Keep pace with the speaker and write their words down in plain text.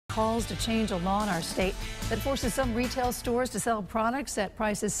Calls to change a law in our state that forces some retail stores to sell products at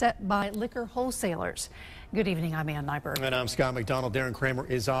prices set by liquor wholesalers. Good evening, I'm Ann Nyberg. And I'm Scott McDonald. Darren Kramer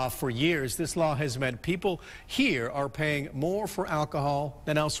is off. For years, this law has meant people here are paying more for alcohol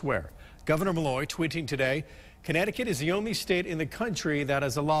than elsewhere. Governor Malloy tweeting today, Connecticut is the only state in the country that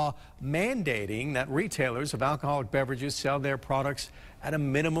has a law mandating that retailers of alcoholic beverages sell their products at a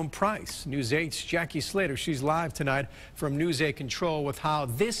minimum price. News 8's Jackie Slater, she's live tonight from News 8 Control with how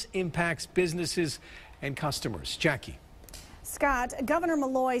this impacts businesses and customers. Jackie. Scott, Governor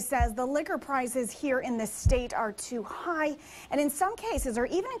Malloy says the liquor prices here in the state are too high and in some cases are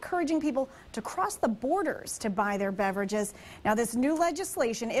even encouraging people to cross the borders to buy their beverages. Now, this new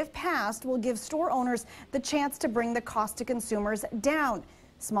legislation, if passed, will give store owners the chance to bring the cost to consumers down.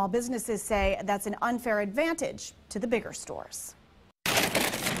 Small businesses say that's an unfair advantage to the bigger stores.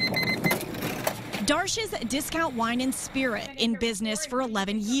 Darsh's Discount Wine and Spirit, in business for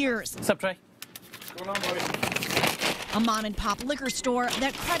 11 years. What's up, Trey? What's going on, buddy? A mom-and-pop liquor store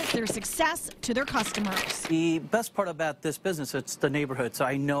that credits their success to their customers. The best part about this business, it's the neighborhood. So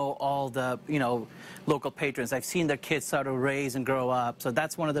I know all the, local patrons. I've seen their kids start to raise and grow up. So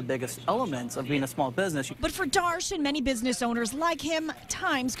that's one of the biggest elements of being a small business. But for Darsh and many business owners like him,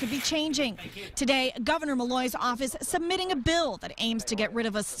 times could be changing. Today, Governor Malloy's office submitting a bill that aims to get rid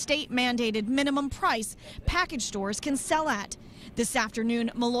of a state-mandated minimum price package stores can sell at. This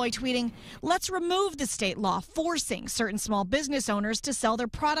afternoon, Malloy tweeting, "Let's remove the state law forcing certain small business owners to sell their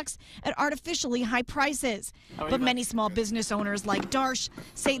products at artificially high prices." But many small business owners like Darsh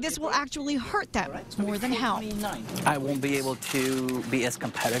say this will actually hurt them more than help. I won't be able to be as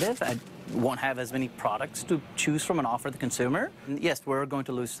competitive. I won't have as many products to choose from and offer the consumer. And yes, we're going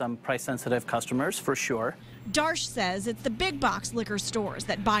to lose some price-sensitive customers for sure. Darsh says it's the big box liquor stores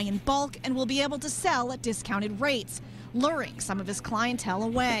that buy in bulk and will be able to sell at discounted rates, luring some of his clientele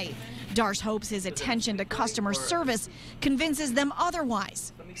away. Darsh hopes his attention to customer service convinces them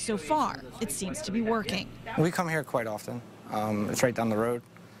otherwise. So far, it seems to be working. We come here quite often. It's right down the road,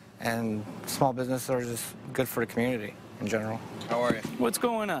 and small businesses are just good for the community in general. How are you? What's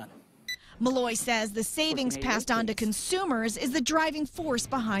going on? Malloy says the savings passed on to consumers is the driving force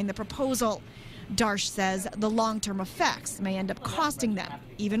behind the proposal. Darsh says the long-term effects may end up costing them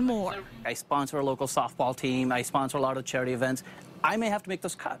even more. I sponsor a local softball team. I sponsor a lot of charity events. I may have to make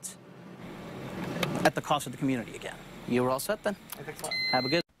those cuts at the cost of the community again. You were all set then? I think so. Have a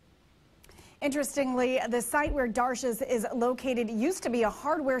good. Interestingly, the site where Darsh's is located used to be a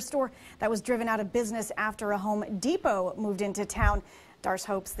hardware store that was driven out of business after a Home Depot moved into town. Darsh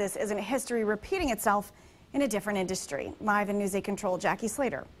hopes this isn't history repeating itself in a different industry. Live in News 8 Control, Jackie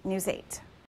Slater, News 8.